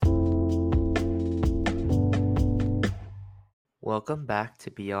Welcome back to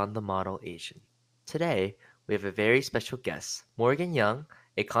Beyond the Model Asian. Today, we have a very special guest, Morgan Young,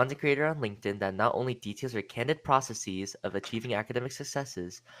 a content creator on LinkedIn that not only details her candid processes of achieving academic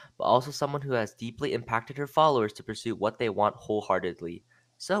successes, but also someone who has deeply impacted her followers to pursue what they want wholeheartedly.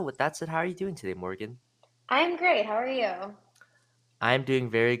 So, with that said, how are you doing today, Morgan? I'm great. How are you? I'm doing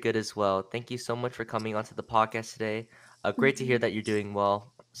very good as well. Thank you so much for coming onto the podcast today. Great to hear Mhm. that you're doing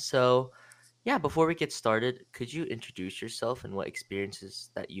well. So, yeah, before we get started, could you introduce yourself and what experiences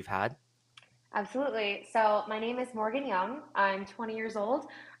that you've had? Absolutely. So, my name is Morgan Young. I'm 20 years old.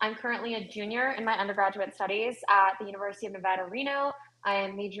 I'm currently a junior in my undergraduate studies at the University of Nevada, Reno. I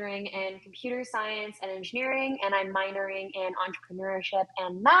am majoring in computer science and engineering, and I'm minoring in entrepreneurship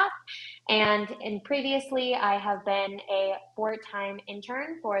and math. And previously, I have been a four-time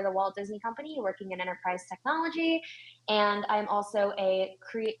intern for the Walt Disney Company, working in enterprise technology. And I'm also a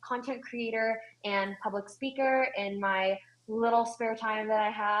content creator and public speaker in my little spare time that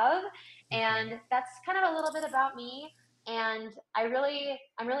I have. Mhm. And that's kind of a little bit about me. And I'm really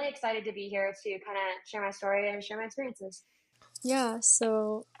excited to be here to kind of share my story and share my experiences.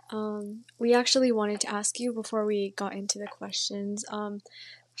 We actually wanted to ask you before we got into the questions.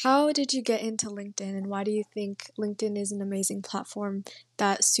 How did you get into LinkedIn, and why do you think LinkedIn is an amazing platform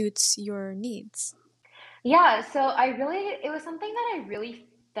that suits your needs? Yeah, so it was something that I really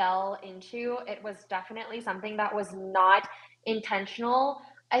fell into. It was definitely something that was not intentional.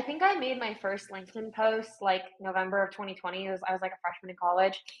 I think I made my first LinkedIn post like November of 2020. I was like a freshman in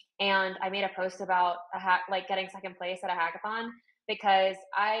college, and I made a post about like getting second place at a hackathon because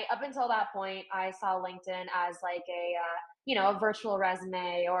up until that point, I saw LinkedIn as like a virtual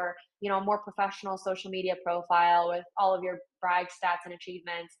resume or, a more professional social media profile with all of your brag stats and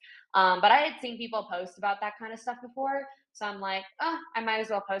achievements. But I had seen people post about that kind of stuff before. So I'm like, oh, I might as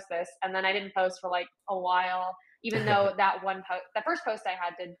well post this. And then I didn't post for like a while, even though the first post I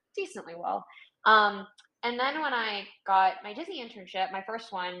had did decently well. Um, and then when I got my Disney internship, my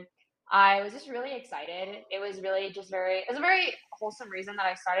first one, I was just really excited. It was really it was a very wholesome reason that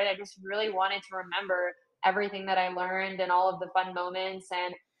I started. I just really wanted to remember everything that I learned and all of the fun moments.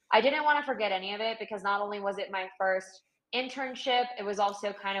 And I didn't want to forget any of it because not only was it my first internship. It was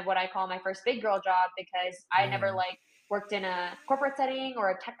also kind of what I call my first big girl job because I never Mm. like worked in a corporate setting or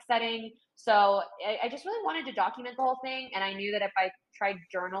a tech setting. So I just really wanted to document the whole thing. And I knew that if I tried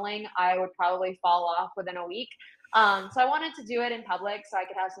journaling, I would probably fall off within a week. So I wanted to do it in public so I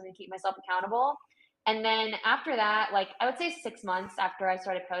could have something to keep myself accountable. And then after that, like I would say 6 months after I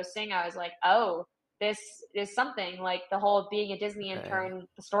started posting, I was like, oh, this is something like the whole being a Disney Right. intern,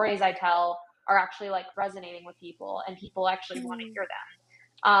 the stories I tell are actually like resonating with people and people actually want to Mm. hear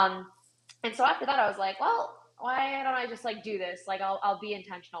them. And so after that, I was like, well, why don't I just like do this? Like, I'll be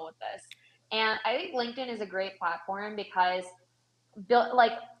intentional with this. And I think LinkedIn is a great platform because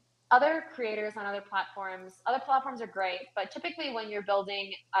like other platforms are great, but typically when you're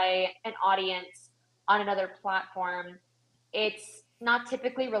building an audience on another platform, it's not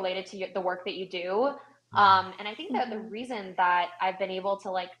typically related to the work that you do. Mhm. And I think that the Mhm. reason that I've been able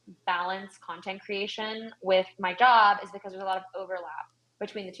to like balance content creation with my job is because there's a lot of overlap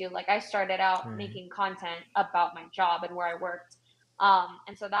between the two. Like I started out Right. making content about my job and where I worked.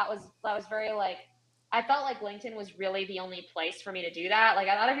 And so that was very like I felt like LinkedIn was really the only place for me to do that. Like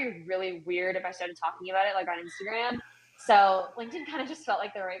I thought it'd be really weird if I started talking about it like on Instagram. So LinkedIn kind of just felt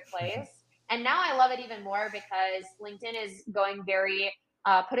like the right place. And now I love it even more because LinkedIn is going very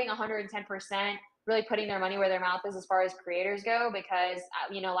putting 110%, really putting their money where their mouth is as far as creators go. Because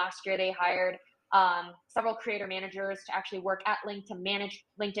last year they hired several creator managers to actually work at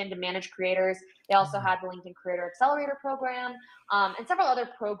LinkedIn to manage creators. They also Mm. had the LinkedIn Creator Accelerator program and several other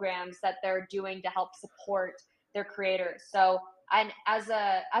programs that they're doing to help support their creators. So and as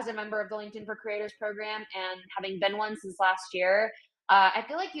a member of the LinkedIn for Creators program and having been one since last year, I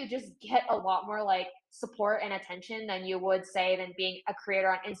feel like you just get a lot more like support and attention than you would say than being a creator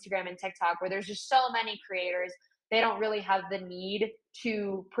on Instagram and TikTok, where there's just so many creators. They don't really have the need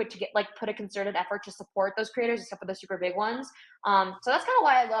to put a concerted effort to support those creators, except for the super big ones. So that's kind of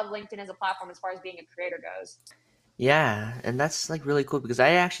why I love LinkedIn as a platform as far as being a creator goes. Yeah, and that's like really cool because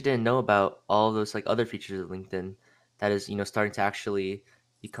I actually didn't know about all those like other features of LinkedIn that is, starting to actually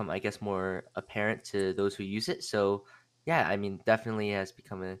become, I guess, more apparent to those who use it. So, yeah, I mean, definitely has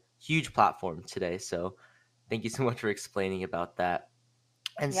become a huge platform today. So, thank you so much for explaining about that.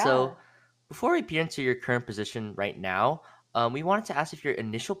 And Yeah. so, before we peer into your current position right now, we wanted to ask if your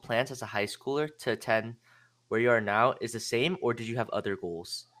initial plans as a high schooler to attend where you are now is the same, or did you have other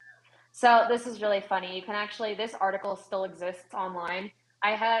goals? So this is really funny. You can actually, this article still exists online.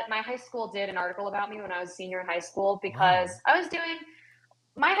 my high school did an article about me when I was a senior in high school because Wow. I was doing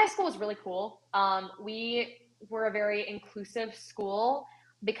my high school was really cool. We were a very inclusive school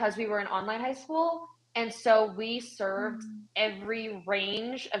because we were an online high school. And so we served Mm. every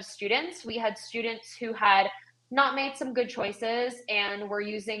range of students. We had students who had not made some good choices and were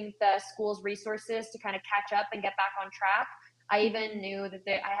using the school's resources to kind of catch up and get back on track. I even Mhm. knew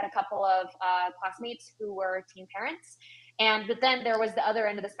that I had a couple of classmates who were teen parents. But then there was the other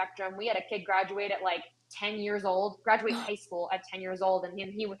end of the spectrum. We had a kid graduate at like 10 years old, graduate high school at 10 years old, and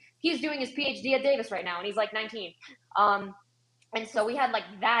he's doing his PhD at Davis right now, and he's like 19. Um, and so we had like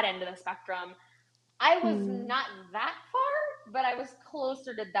that end of the spectrum. I was Mm. not that far, but I was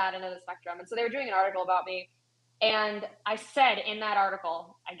closer to that end of the spectrum. And so they were doing an article about me. And I said in that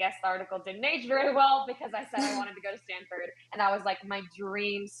article, I guess the article didn't age very well because I said I wanted to go to Stanford. And that was like my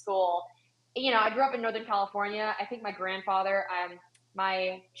dream school. I grew up in Northern California. I think my grandfather,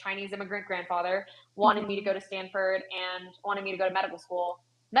 my Chinese immigrant grandfather, wanted me to Mhm. go to Stanford and wanted me to go to medical school.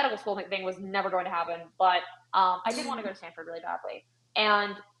 Medical school thing was never going to happen, but I did want to go to Stanford really badly.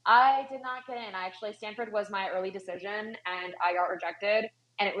 And I did not get in. Stanford was my early decision and I got rejected.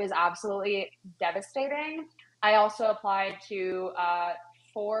 And it was absolutely devastating. I also applied to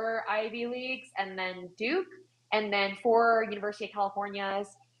 4 Ivy Leagues and then Duke and then 4 University of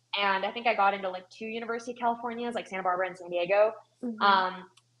Californias. And I think I got into like 2 University of Californias, like Santa Barbara and San Diego. Mhm. Um,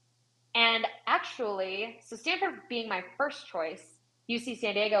 and actually, so Stanford being my first choice, UC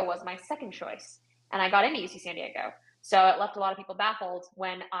San Diego was my second choice. And I got into UC San Diego. So it left a lot of people baffled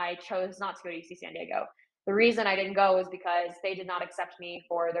when I chose not to go to UC San Diego. The reason I didn't go is because they did not accept me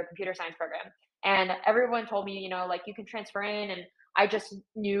for their computer science program. And everyone told me, like you can transfer in. And I just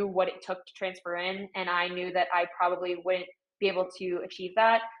knew what it took to transfer in. And I knew that I probably wouldn't be able to achieve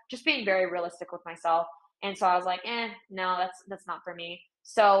that, just being very realistic with myself. And so I was like, no, that's not for me.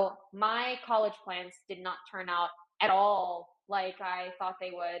 So my college plans did not turn out at all like I thought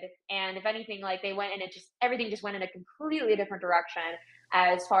they would. And if anything, like they went and everything just went in a completely different direction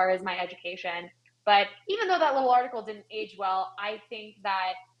as far as my education. But even though that little article didn't age well, I think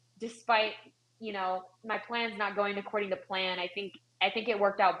that despite, my plans not going according to plan, I think it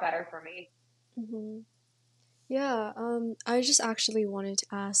worked out better for me. Mhm. Yeah, I just actually wanted to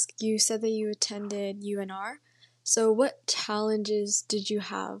ask, you said that you attended UNR. So what challenges did you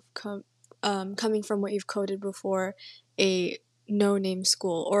have coming from what you've coded before a no-name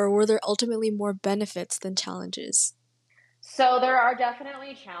school, or were there ultimately more benefits than challenges? So there are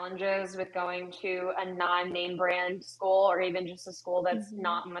definitely challenges with going to a non-name brand school or even just a school that's Mhm.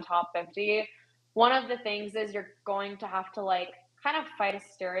 not in the top 50. One of the things is you're going to have to like kind of fight a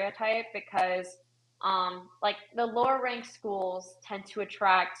stereotype because like the lower ranked schools tend to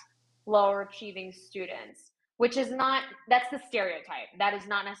attract lower achieving students, which is not that's the stereotype. That is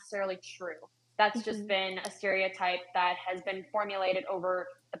not necessarily true. That's just Mhm. been a stereotype that has been formulated over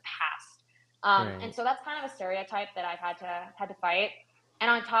the past. And Right. so that's kind of a stereotype that I've had to fight. And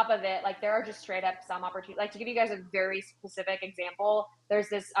on top of it, like there are just straight up some opportunities. Like to give you guys a very specific example, there's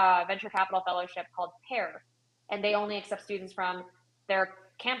this venture capital fellowship called PAIR, and they only accept students from their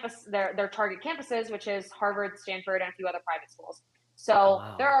their target campuses, which is Harvard, Stanford, and a few other private schools. So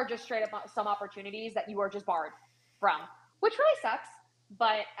there Wow. are just straight up some opportunities that you are just barred from, which really sucks.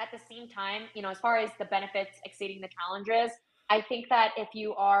 But at the same time, as far as the benefits exceeding the challenges, I think that if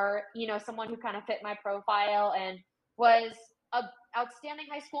you are, someone who kind of fit my profile and was a outstanding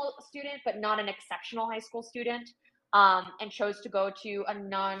high school student, but not an exceptional high school student, and chose to go to a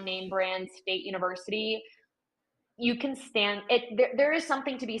non-name brand state university, you can stand it. There is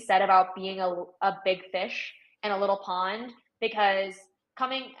something to be said about being a big fish in a little pond because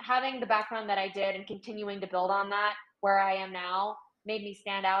having the background that I did and continuing to build on that where I am now made me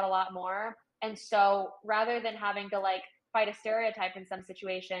stand out a lot more. And so rather than having to like fight a stereotype in some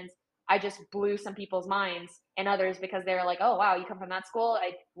situations, I just blew some people's minds and others because they're like, oh wow, you come from that school.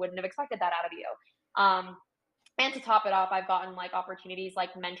 I wouldn't have expected that out of you. And to top it off, I've gotten like opportunities like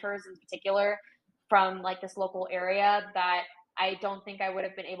mentors in particular from like this local area that I don't think I would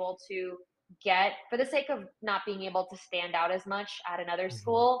have been able to get for the sake of not being able to stand out as much at another Hmm.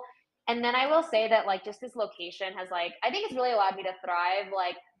 school. And then I will say that like just this location has like I think it's really allowed me to thrive.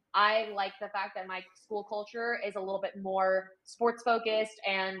 Like I like the fact that my school culture is a little bit more sports focused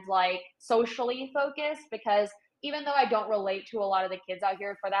and like socially focused because even though I don't relate to a lot of the kids out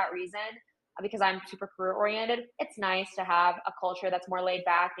here for that reason, because I'm super career oriented, it's nice to have a culture that's more laid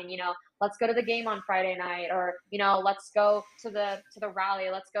back and let's go to the game on Friday night or let's go to the rally,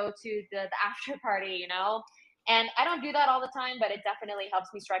 let's go to the after party. And I don't do that all the time, but it definitely helps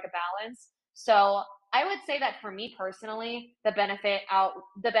me strike a balance. So I would say that for me personally, the benefits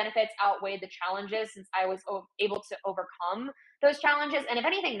outweighed the challenges since I was able to overcome those challenges. And if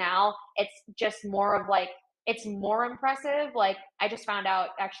anything, now it's just more of like it's more impressive. Like I just found out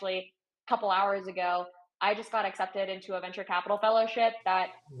actually a couple hours ago, I just got accepted into a venture capital fellowship that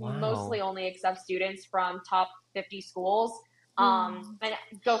mostly Wow. only accepts students from top 50 schools. Mm. And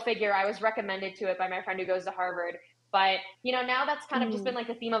go figure, I was recommended to it by my friend who goes to Harvard. But now that's kind of just been Mm. like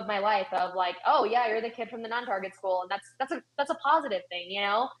the theme of my life of like, oh yeah, you're the kid from the non-target school, and that's a positive thing,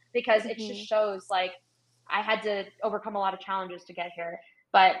 because it just Mhm. shows like I had to overcome a lot of challenges to get here.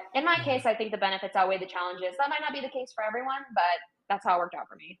 But in my Yeah. case, I think the benefits outweigh the challenges. That might not be the case for everyone, but that's how it worked out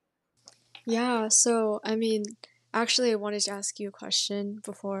for me. Yeah, so I mean, actually, I wanted to ask you a question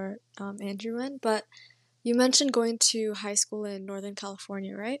before Andrew went, but you mentioned going to high school in Northern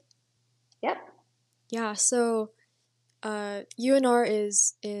California, right? Yep. Yeah, so UNR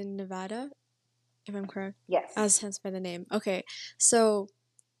is in Nevada, if I'm correct, Yes. as hence by the name. Okay, so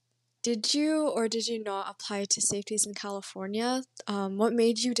did you or did you not apply to safeties in California? What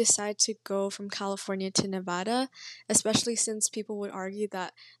made you decide to go from California to Nevada, especially since people would argue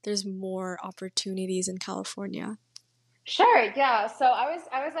that there's more opportunities in California? Sure, yeah. So I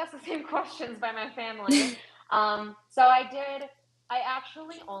was asked the same questions by my family. So I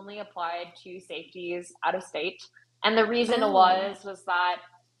actually only applied to safeties out of state. And the reason Oh. was that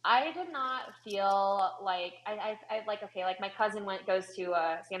I did not feel like I like okay, like my cousin goes to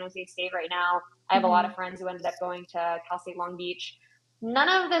San Jose State right now. I have a lot Mm-hmm. of friends who ended up going to Cal State Long Beach. None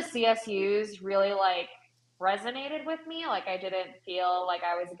of the CSUs really like resonated with me. Like I didn't feel like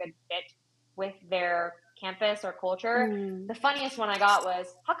I was a good fit with their campus or culture. Mm. The funniest one I got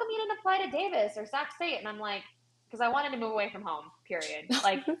was, "How come you didn't apply to Davis or Sac State?" And I'm like, "Because I wanted to move away from home. Period.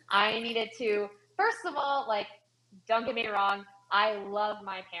 Like I needed to. First of all, like don't get me wrong, I love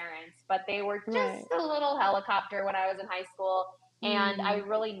my parents, but they were Right. just a little helicopter when I was in high school. And I Mm.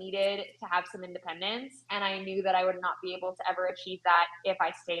 really needed to have some independence. And I knew that I would not be able to ever achieve that if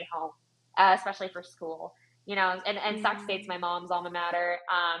I stayed home, especially for school. And Sac State's Mm. my mom's alma mater.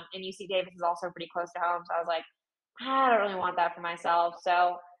 And UC Davis is also pretty close to home. So I was like, I don't really want that for myself.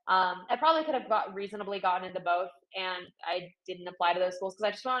 So I probably could have reasonably gotten into both, and I didn't apply to those schools because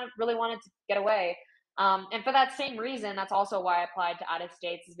I just really wanted to get away. And for that same reason, that's also why I applied to out of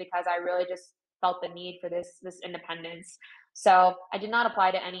states, is because I really just felt the need for this independence. So I did not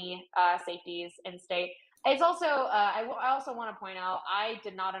apply to any safeties in state. It's also I also want to point out I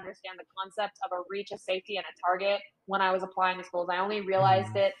did not understand the concept of a reach, a safety, and a target when I was applying to schools. I only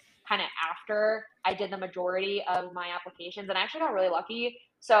realized Mm. it kind of after I did the majority of my applications, and I actually got really lucky.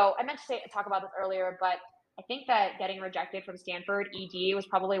 So I meant to talk about this earlier, but I think that getting rejected from Stanford ED was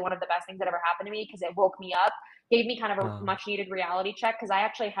probably one of the best things that ever happened to me because it woke me up, gave me kind of a Wow. much needed reality check because I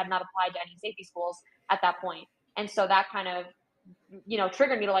actually had not applied to any safety schools at that point. And so that kind of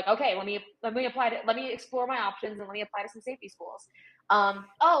triggered me to like, okay, let me explore my options and let me apply to some safety schools.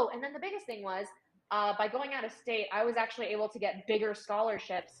 Oh, and then the biggest thing was by going out of state, I was actually able to get bigger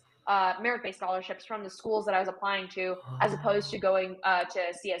scholarships, merit-based scholarships from the schools that I was applying to, as opposed to Oh. going to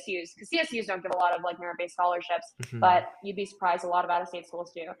CSUs, because CSUs don't give a lot of like merit-based scholarships, Mhm. but you'd be surprised, a lot of out-of-state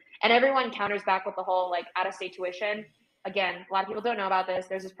schools do. And everyone counters back with the whole like out-of-state tuition. Again, a lot of people don't know about this.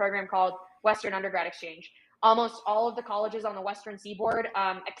 There's this program called Western Undergrad Exchange. Almost all of the colleges on the Western Seaboard,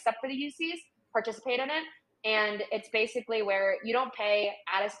 except for the UCs, participate in it. And it's basically where you don't pay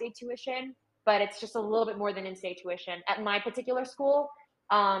out of state tuition, but it's just a little bit more than in state tuition. At my particular school,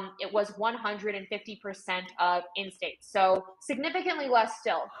 it was 150% of in state. So significantly less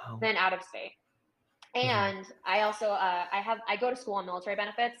still Wow. than out of state. Mhm. And I also I go to school on military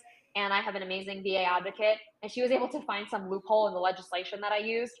benefits, and I have an amazing VA advocate, and she was able to find some loophole in the legislation that I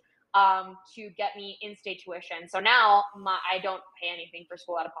used to get me in-state tuition. So now I don't pay anything for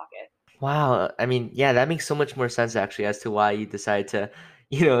school out of pocket. Wow. I mean, yeah, that makes so much more sense actually as to why you decided to,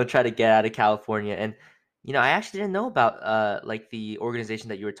 try to get out of California. And I actually didn't know about like the organization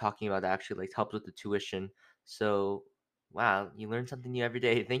that you were talking about that actually like helped with the tuition. So, wow, you learn something new every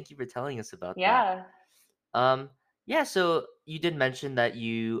day. Thank you for telling us about that. Yeah. Um, yeah, so you did mention that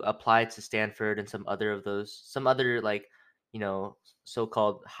you applied to Stanford and some other like,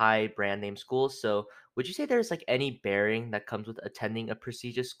 so-called high brand name schools. So would you say there's like any bearing that comes with attending a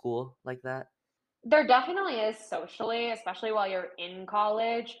prestigious school like that? There definitely is socially, especially while you're in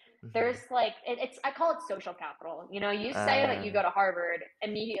college. Mm-hmm. There's like it's I call it social capital. You say that you Uh, go to Harvard,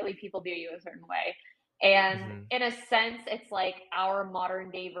 immediately people view you a certain way. And mm-hmm. in a sense, it's like our modern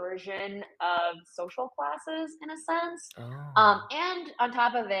day version of social classes in a sense. Oh. And on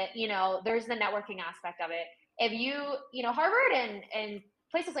top of it, there's the networking aspect of it. If Harvard and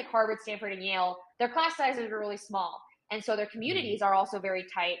places like Harvard, Stanford, and Yale, their class sizes are really small. And so their Mm. communities are also very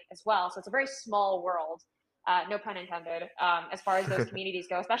tight as well. So it's a very small world, no pun intended, as far as those communities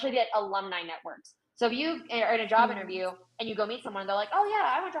go, especially the alumni networks. So if you are in a job Mm. interview and you go meet someone, they're like, "Oh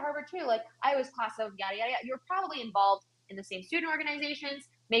yeah, I went to Harvard too. Like I was class of yada yada yada." You're probably involved in the same student organizations.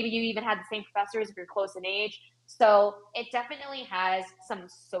 Maybe you even had the same professors if you're close in age. So it definitely has some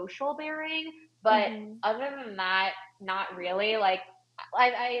social bearing, but Mm-hmm. other than that, not really. Like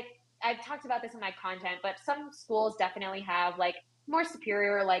I I've talked about this in my content, but some schools definitely have like more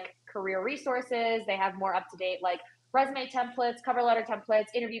superior like career resources. They have more up to date like resume templates, cover letter templates,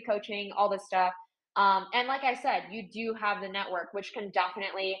 interview coaching, all this stuff. And like I said, you do have the network, which can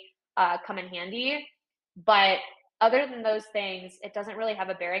definitely come in handy. But other than those things, it doesn't really have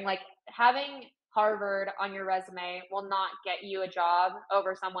a bearing. Like having Harvard on your resume will not get you a job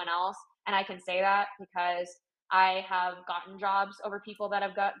over someone else. And I can say that because I have gotten jobs over people that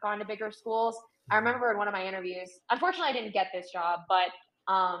have gone to bigger schools. I Mhm. remember in one of my interviews, unfortunately, I didn't get this job, but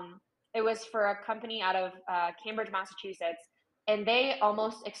it was for a company out of Cambridge, Massachusetts, and they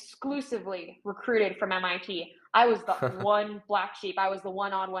almost exclusively recruited from MIT. I was the one black sheep. I was the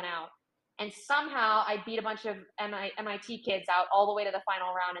one on, one out. And somehow I beat a bunch of MIT kids out all the way to the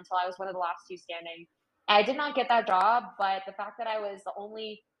final round until I was one of the last two standing. I did not get that job, but the fact that I was the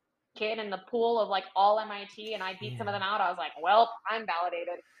only kid in the pool of like all MIT and I beat some of them Yeah. out, I was like, well, I'm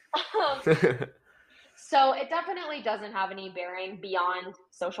validated. So it definitely doesn't have any bearing beyond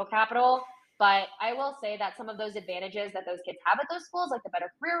social capital. But I will say that some of those advantages that those kids have at those schools, like the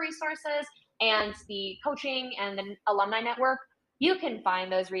better career resources and the coaching and the alumni network, you can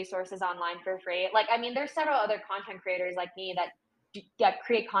find those resources online for free. Like, I mean, there's several other content creators like me that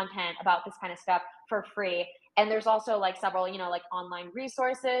create content about this kind of stuff for free. And there's also like several, like online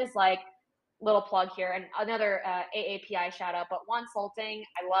resources, like little plug here and another AAPI shout out, but One Salting,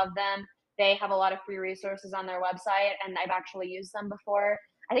 I love them. They have a lot of free resources on their website, and I've actually used them before.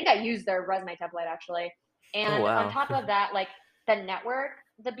 I think I used their resume template actually. Oh And on wow. top of that, like the network,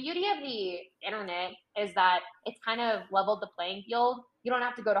 the beauty of the internet is that it's kind of leveled the playing field. You don't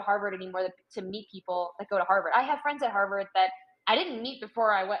have to go to Harvard anymore to meet people that go to Harvard. I have friends at Harvard that I didn't meet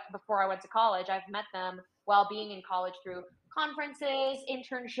before I went to college. I've met them while being in college through conferences,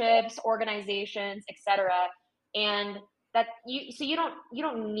 internships, organizations, etc. And that you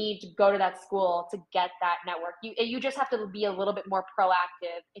don't need to go to that school to get that network. You just have to be a little bit more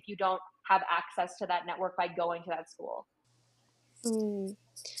proactive if you don't have access to that network by going to that school. Mm.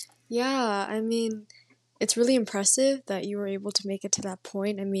 Yeah, I mean, it's really impressive that you were able to make it to that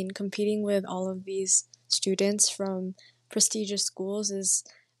point. I mean, competing with all of these students from prestigious schools is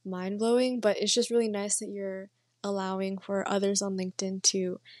mind blowing, but it's just really nice that you're allowing for others on LinkedIn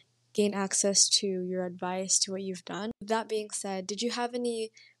to gain access to your advice, to what you've done. With that being said, did you have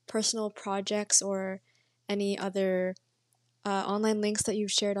any personal projects or any other online links that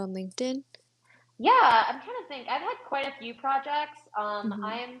you've shared on LinkedIn? Yeah, I'm trying to think. I've had quite a few projects.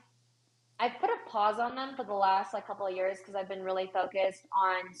 Mm-hmm. I've put a pause on them for the last like couple of years because I've been really focused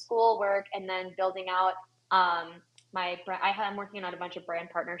on school work and then building out my brand. I'm working on a bunch of brand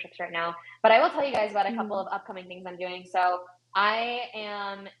partnerships right now, but I will tell you guys about a couple Mm-hmm. of upcoming things I'm doing. So I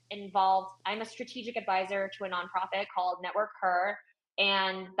am involved. I'm a strategic advisor to a nonprofit called Network Her,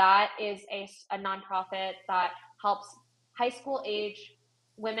 and that is a nonprofit that helps high school age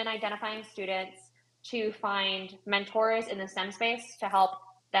women identifying students to find mentors in the STEM space to help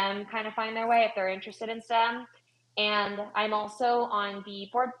them kind of find their way if they're interested in STEM. And I'm also on the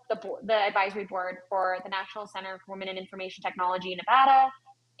advisory board for the National Center for Women in Information Technology in Nevada,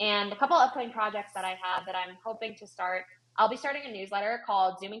 and a couple of upcoming projects that I have that I'm hoping to start. I'll be starting a newsletter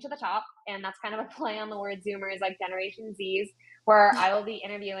called Zooming to the Top, and that's kind of a play on the word Zoomers, like Generation Zs, where I will be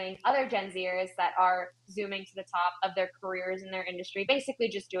interviewing other Gen Zers that are zooming to the top of their careers in their industry, basically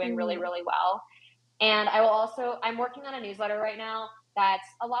just doing really, Mm-hmm. really well. And I'm working on a newsletter right now that's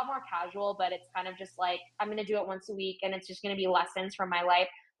a lot more casual, but it's kind of just like, I'm going to do it once a week and it's just going to be lessons from my life,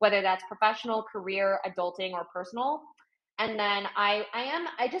 whether that's professional, career, adulting, or personal. And then I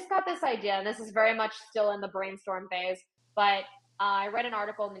just got this idea, and this is very much still in the brainstorm phase, but I read an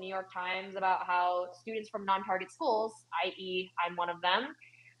article in the New York Times about how students from non target schools, i.e., I'm one of them,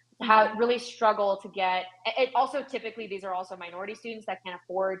 how Mm-hmm. really struggle to get it. Also typically these are also minority students that can't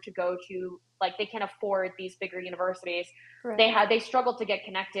afford to go to, like, they can't afford these bigger universities. Right. They struggle to get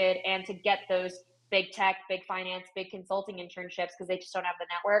connected and to get those big tech, big finance, big consulting internships because they just don't have the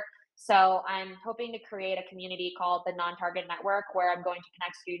network. So I'm hoping to create a community called the Non-Target Network, where I'm going to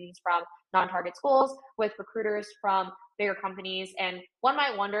connect students from non-target schools with recruiters from bigger companies. And one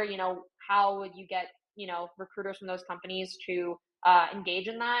might wonder, how would you get recruiters from those companies to engage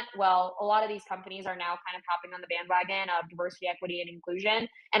in that. Well, a lot of these companies are now kind of hopping on the bandwagon of diversity, equity, and inclusion,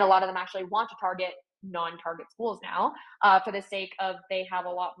 and a lot of them actually want to target non-target schools now, for the sake of they have a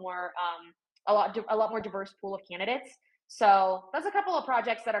lot more a lot more diverse pool of candidates. So that's a couple of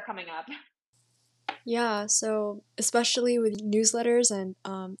projects that are coming up. Yeah, so especially with newsletters and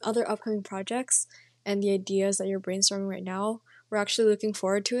other upcoming projects and the ideas that you're brainstorming right now, we're actually looking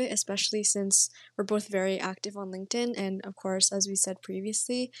forward to it, especially since we're both very active on LinkedIn. And of course, as we said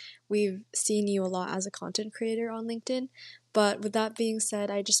previously, we've seen you a lot as a content creator on LinkedIn. But with that being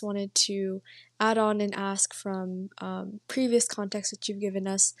said, I just wanted to add on and ask from previous context that you've given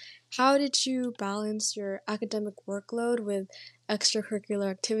us, how did you balance your academic workload with extracurricular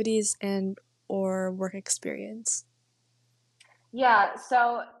activities and or work experience? Yeah,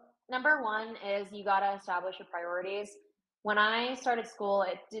 so number one is you got to establish your priorities. When I started school,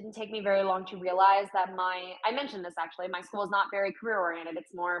 it didn't take me very long to realize that I mentioned this actually, my school is not very career oriented.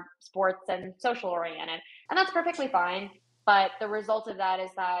 It's more sports and social oriented. And that's perfectly fine. But the result of that is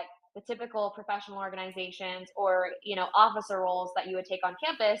that the typical professional organizations or, officer roles that you would take on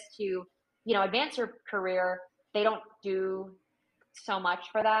campus to, advance your career, they don't do so much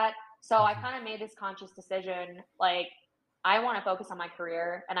for that. So I Mhm. kind of made this conscious decision, like, I want to focus on my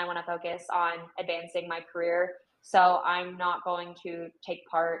career and I want to focus on advancing my career. So I'm not going to take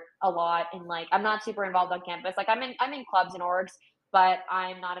part a lot in, like, I'm not super involved on campus. Like I'm in clubs and orgs, but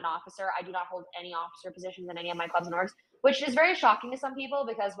I'm not an officer. I do not hold any officer positions in any of my clubs and orgs, which is very shocking to some people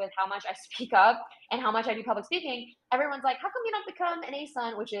because with how much I speak up and how much I do public speaking, everyone's like, how come you don't become an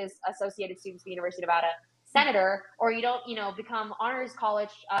ASUN, which is Associated Students of the University of Nevada, senator, or you don't, become honors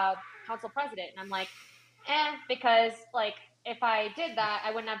college council president? And I'm like, because like if I did that,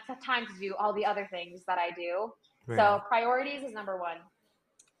 I wouldn't have time to do all the other things that I do. So Right. priorities is number one.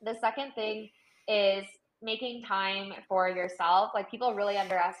 The second thing is making time for yourself. Like people really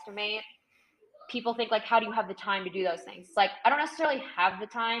underestimate. People think like, how do you have the time to do those things? It's like I don't necessarily have the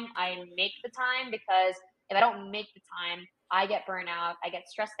time. I make the time because if I don't make the time, I get burnout, I get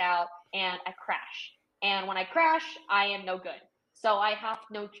stressed out, and I crash. And when I crash, I am no good. So I have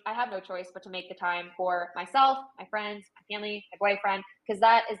no choice but to make the time for myself, my friends, my family, my boyfriend, because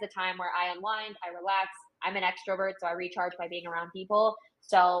that is the time where I unwind, I relax. I'm an extrovert, so I recharge by being around people.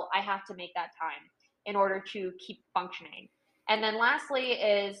 So I have to make that time in order to keep functioning. And then lastly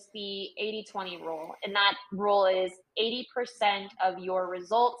is the 80-20 rule. And that rule is 80% of your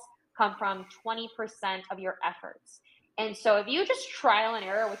results come from 20% of your efforts. And so if you just trial and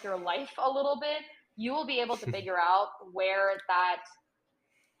error with your life a little bit, you will be able to figure out where that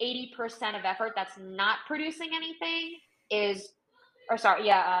 80% of effort that's not producing anything is, or sorry,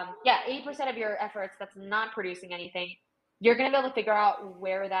 yeah, 80% of your efforts that's not producing anything, you're going to be able to figure out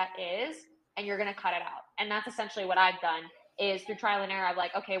where that is and you're going to cut it out. And that's essentially what I've done is through trial and error. I'm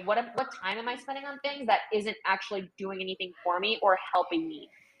like, okay, what time am I spending on things that isn't actually doing anything for me or helping me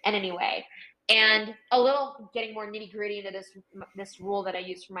in any way? And a little getting more nitty gritty into this rule that I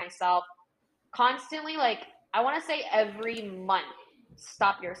use for myself constantly, like I want to say every month,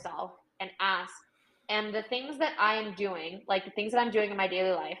 stop yourself and ask, and the things that I am doing, like the things that I'm doing in my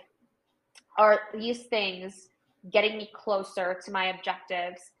daily life, are these things getting me closer to my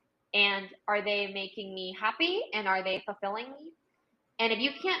objectives, and are they making me happy and are they fulfilling me? And if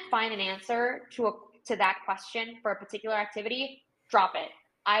you can't find an answer to that question for a particular activity, drop it.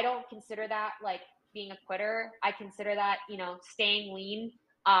 I don't consider that like being a quitter. I consider that, staying lean.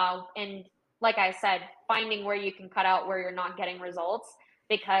 And like I said, finding where you can cut out where you're not getting results,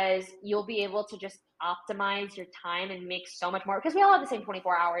 because you'll be able to just optimize your time and make so much more. Because we all have the same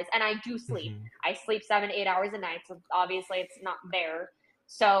 24 hours, and I do sleep. Mhm. I sleep 7 to 8 hours a night. So obviously it's not there.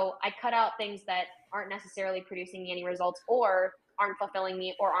 So I cut out things that aren't necessarily producing me any results or aren't fulfilling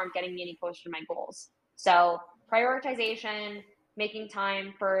me or aren't getting me any closer to my goals. So prioritization, making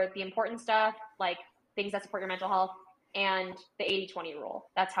time for the important stuff, like things that support your mental health, and the 80-20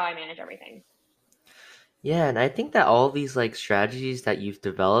 rule. That's how I manage everything. Yeah, and I think that all these like strategies that you've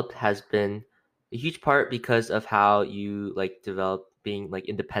developed has been a huge part because of how you like develop being like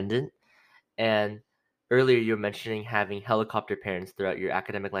independent. And earlier you were mentioning having helicopter parents throughout your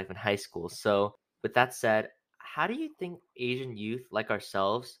academic life in high school. So with that said, how do you think Asian youth like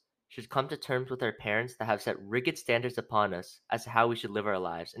ourselves should come to terms with our parents that have set rigid standards upon us as to how we should live our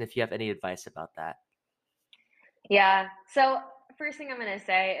lives? And if you have any advice about that. Yeah. So first thing I'm going to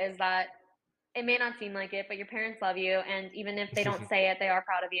say is that it may not seem like it, but your parents love you. And even if they don't say it, they are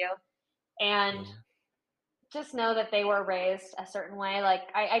proud of you. And Yeah. just know that they were raised a certain way. Like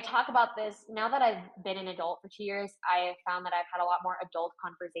I talk about this now that I've been an adult for 2 years. I have found that I've had a lot more adult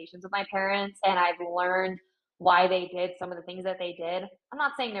conversations with my parents, and I've learned why they did some of the things that they did. I'm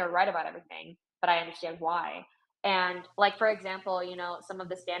not saying they're right about everything, but I understand why. And like for example, some of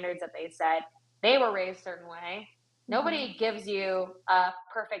the standards that they said, they were raised a certain way. Mm-hmm. Nobody gives you a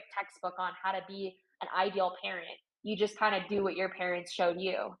perfect textbook on how to be an ideal parent. You just kind of do what your parents showed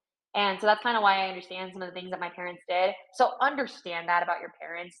you. And so that's kind of why I understand some of the things that my parents did. So understand that about your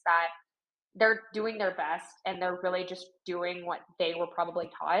parents, that they're doing their best and they're really just doing what they were probably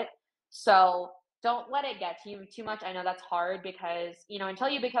taught. So don't let it get to you too much. I know that's hard because, until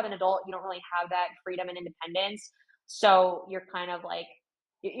you become an adult, you don't really have that freedom and independence. So you're kind of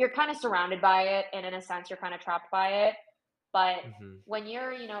surrounded by it. And in a sense, you're kind of trapped by it. But Hmm. when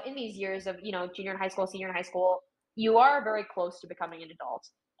you're, in these years of, junior in high school, senior in high school, you are very close to becoming an adult.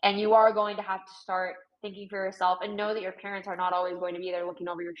 And you are going to have to start thinking for yourself and know that your parents are not always going to be there looking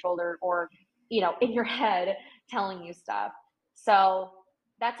over your shoulder or, in your head telling you stuff. So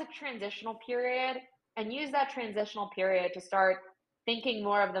that's a transitional period, and use that transitional period to start thinking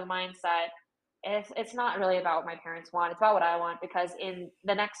more of the mindset. It's not really about what my parents want. It's about what I want, because in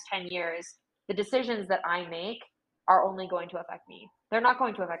the next 10 years, the decisions that I make are only going to affect me. They're not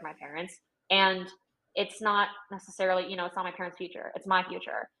going to affect my parents. And it's not necessarily, it's not my parents' future. It's my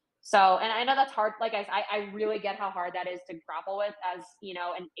future. So, and I know that's hard. Like I really get how hard that is to grapple with as,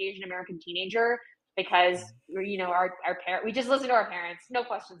 an Asian American teenager, because, our parent, we just listen to our parents, no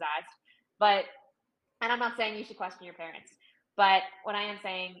questions asked. But, and I'm not saying you should question your parents, but what I am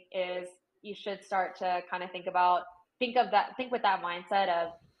saying is you should start to kind of think with that mindset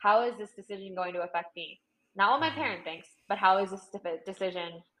of, how is this decision going to affect me? Not what my Hmm. parent thinks, but how is this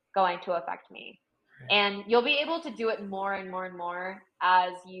decision going to affect me? Right. And you'll be able to do it more and more and more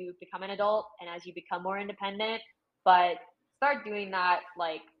as you become an adult and as you become more independent. But start doing that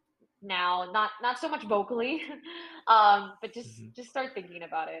like now, not so much vocally, but just Hmm. just start thinking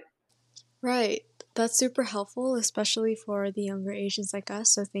about it. Right. That's super helpful, especially for the younger Asians like us,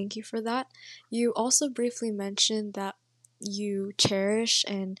 so thank you for that. You also briefly mentioned that you cherish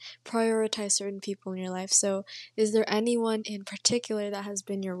and prioritize certain people in your life. So, is there anyone in particular that has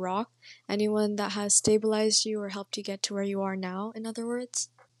been your rock? Anyone that has stabilized you or helped you get to where you are now, in other words?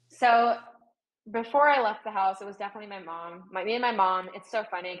 So before I left the house, it was definitely my mom. Me and my mom, it's so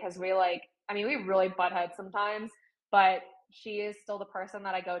funny because we really butt heads sometimes, but she is still the person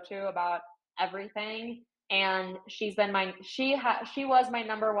that I go to about everything. And she was my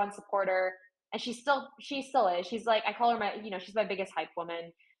number one supporter, and she still is. She's like, I call her she's my biggest hype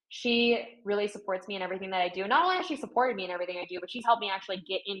woman. She really supports me in everything that I do. Not only has she supported me in everything I do, but she's helped me actually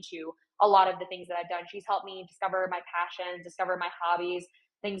get into a lot of the things that I've done. She's helped me discover my passions, discover my hobbies,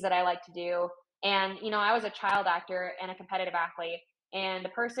 things that I like to do. And, I was a child actor and a competitive athlete. And the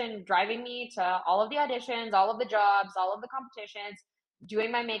person driving me to all of the auditions, all of the jobs, all of the competitions,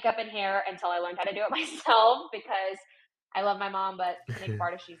 doing my makeup and hair until I learned how to do it myself, because I love my mom, but makeup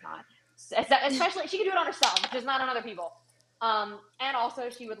artist, she's not. Especially, she can do it on herself, just not on other people. And also,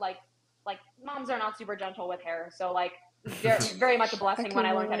 she would like moms are not super gentle with hair, so like very much a I blessing when can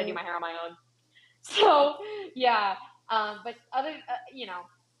I learned how to do relate. my hair on my own. So yeah, but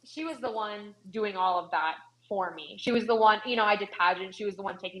she was the one doing all of that for me. She was the one, I did pageant. She was the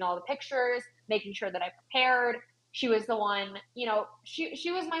one taking all the pictures, making sure that I prepared. She was the one,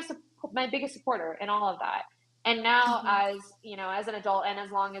 she was my biggest supporter in all of that. And now, Mhm. as an adult, and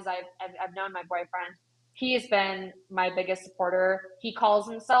as long as I've known my boyfriend, he has been my biggest supporter. He calls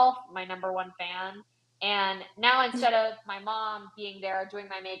himself my number one fan. And now, instead of my mom being there doing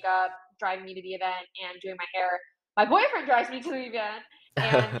my makeup, driving me to the event, and doing my hair, my boyfriend drives me to the event,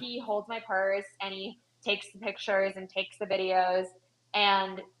 and he holds my purse and he takes the pictures and takes the videos.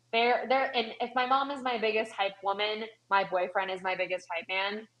 And and if my mom is my biggest hype woman, my boyfriend is my biggest hype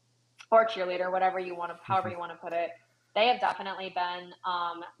man or cheerleader, however you want to put it. They have definitely been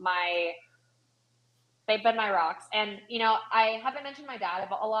they've been my rocks. And, I haven't mentioned my dad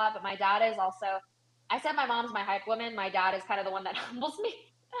a lot, but my dad is also, I said my mom's my hype woman. My dad is kind of the one that humbles me,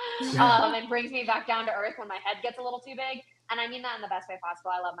 and brings me back down to earth when my head gets a little too big. And I mean that in the best way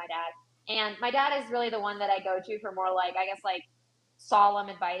possible. I love my dad. And my dad is really the one that I go to for more like, I guess, like solemn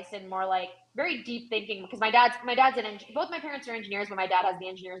advice and more like very deep thinking, because my dad's both my parents are engineers, but my dad has the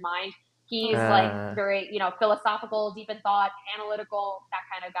engineer's mind. He's like Okay. uh, very, philosophical, deep in thought, analytical, that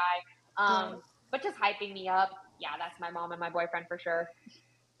kind of guy. Yeah. But just hyping me up, yeah, that's my mom and my boyfriend for sure.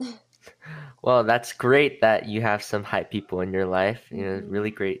 well, that's great that you have some hype people in your life. Hmm.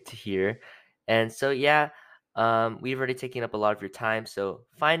 Really great to hear. And so, yeah, we've already taken up a lot of your time. So,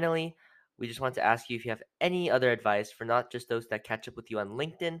 finally, we just want to ask you if you have any other advice for not just those that catch up with you on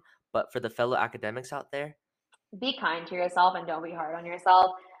LinkedIn, but for the fellow academics out there. Be kind to yourself and don't be hard on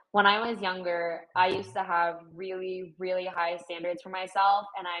yourself. when I was younger, I used to have really, really high standards for myself,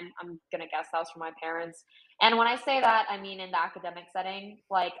 and I'm gonna guess that was from my parents. And when I say that, I mean in the academic setting,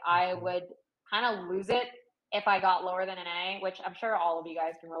 like I Mhm. would kind of lose it if I got lower than an A, which I'm sure all of you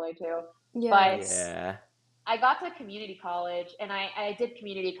guys can relate to. But Yes. Yeah. I got to community college, and I did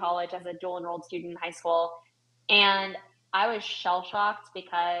community college as a dual enrolled student in high school. And I was shell shocked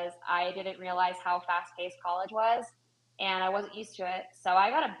because I didn't realize how fast paced college was, and I wasn't used to it. So I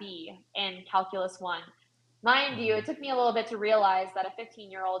got a B in Calculus 1. Mind you, it Mhm. took me a little bit to realize that a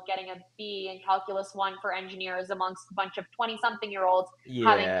 15-year-old getting a B in Calculus 1 for engineers amongst a bunch of 20 something year olds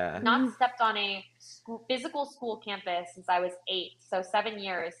having Yeah. not stepped on a physical school campus since I was 8, so 7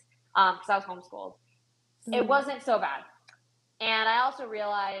 years, because I was homeschooled, it Mm. wasn't so bad. And I also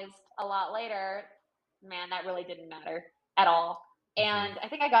realized a lot later, man, that really didn't matter at all. Mhm. And I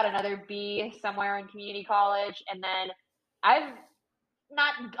think I got another B somewhere in community college. And then I've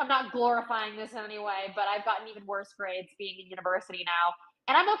I'm not glorifying this in any way, but I've gotten even worse grades being in university now.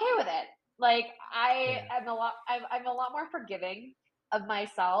 And I'm okay with it. Like Yeah. I'm a lot more forgiving of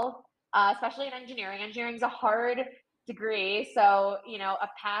myself, especially in engineering. Engineering is a hard degree. So, a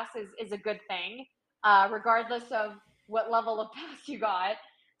pass is a good thing, regardless of what level of pass you got.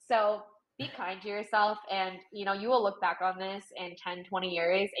 So be kind to yourself, and you will look back on this in 10, 20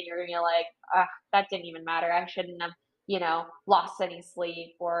 years, and you're gonna be like, that didn't even matter. I shouldn't have, lost any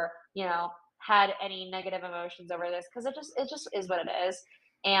sleep, or had any negative emotions over this, because it just is what it is.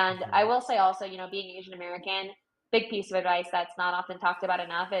 And I Mhm. will say also, being Asian American, big piece of advice that's not often talked about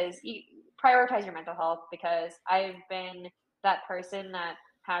enough is you prioritize your mental health, because I've been that person that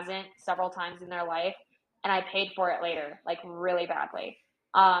hasn't several times in their life, and I paid for it later, like really badly.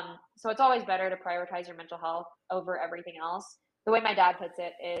 So it's always better to prioritize your mental health over everything else. The way my dad puts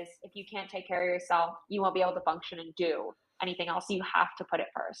it is, if you can't take care of yourself, you won't be able to function and do anything else. You have to put it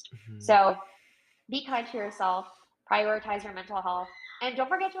first. Mhm. So be kind to yourself, prioritize your mental health, and don't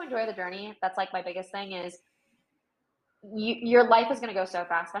forget to enjoy the journey. That's like my biggest thing is, your life is going to go so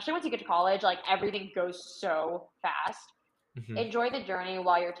fast, especially once you get to college. Like everything goes so fast. Mhm. Enjoy the journey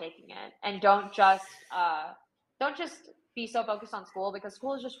while you're taking it, and don't just be so focused on school, because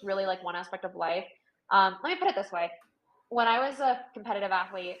school is just really like one aspect of life. Let me put it this way: when I was a competitive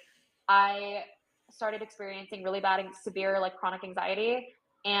athlete, I started experiencing really bad and severe, like chronic anxiety,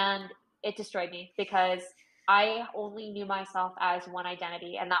 and it destroyed me, because I only knew myself as one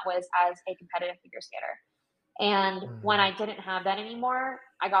identity, and that was as a competitive figure skater. And when Mhm. I didn't have that anymore,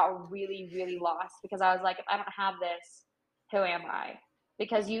 I got really, really lost, because I was like, if I don't have this, who am I?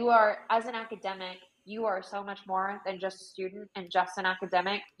 Because as an academic, you are so much more than just a student and just an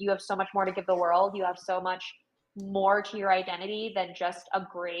academic. You have so much more to give the world. You have so much more to your identity than just a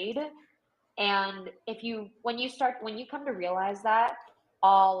grade. And when you come to realize that,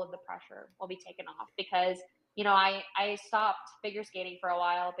 all of the pressure will be taken off, because I stopped figure skating for a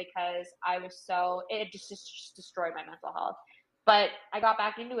while, because it just destroyed my mental health. But I got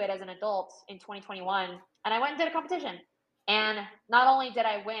back into it as an adult in 2021, and I went and did a competition. And not only did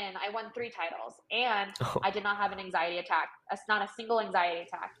I win, I won 3 titles, and Oh. I did not have an anxiety attack. That's not a single anxiety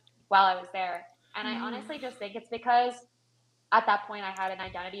attack while I was there. And I Mm. honestly just think it's because at that point I had an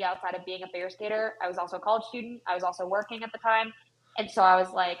identity outside of being a figure skater. I was also a college student. I was also working at the time. And so I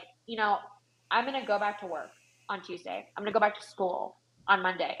was like, I'm going to go back to work on Tuesday. I'm going to go back to school on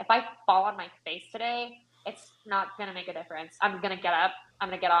Monday. If I fall on my face today, it's not going to make a difference. I'm going to get up. I'm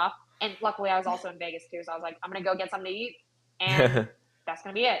going to get off. And luckily, I was also in Vegas too. So I was like, I'm going to go get something to eat. And that's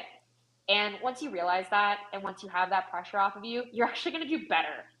going to be it. And once you realize that, and once you have that pressure off of you, you're actually going to do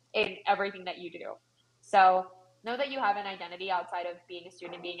better in everything that you do. So know that you have an identity outside of being a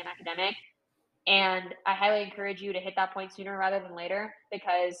student and being an academic. And I highly encourage you to hit that point sooner rather than later,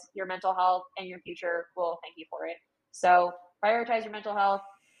 because your mental health and your future will thank you for it. So prioritize your mental health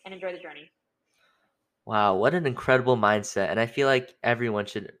and enjoy the journey. Wow, what an incredible mindset. And I feel like everyone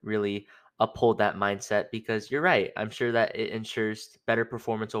should really uphold that mindset because you're right. I'm sure that it ensures better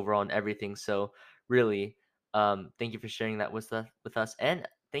performance overall in everything. So really, thank you for sharing that with us. And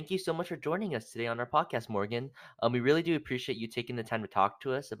thank you so much for joining us today on our podcast, Morgan. We really do appreciate you taking the time to talk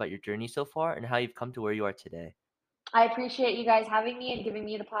to us about your journey so far and how you've come to where you are today. I appreciate you guys having me and giving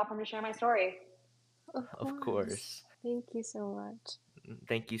me the platform to share my story. Of Of course. course. Thank you so much.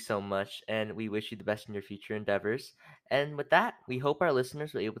 Thank you so much, and we wish you the best in your future endeavors. And with that, we hope our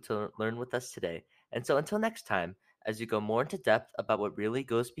listeners were able to learn with us today. And so until next time, as you go more into depth about what really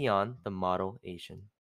goes beyond the model Asian.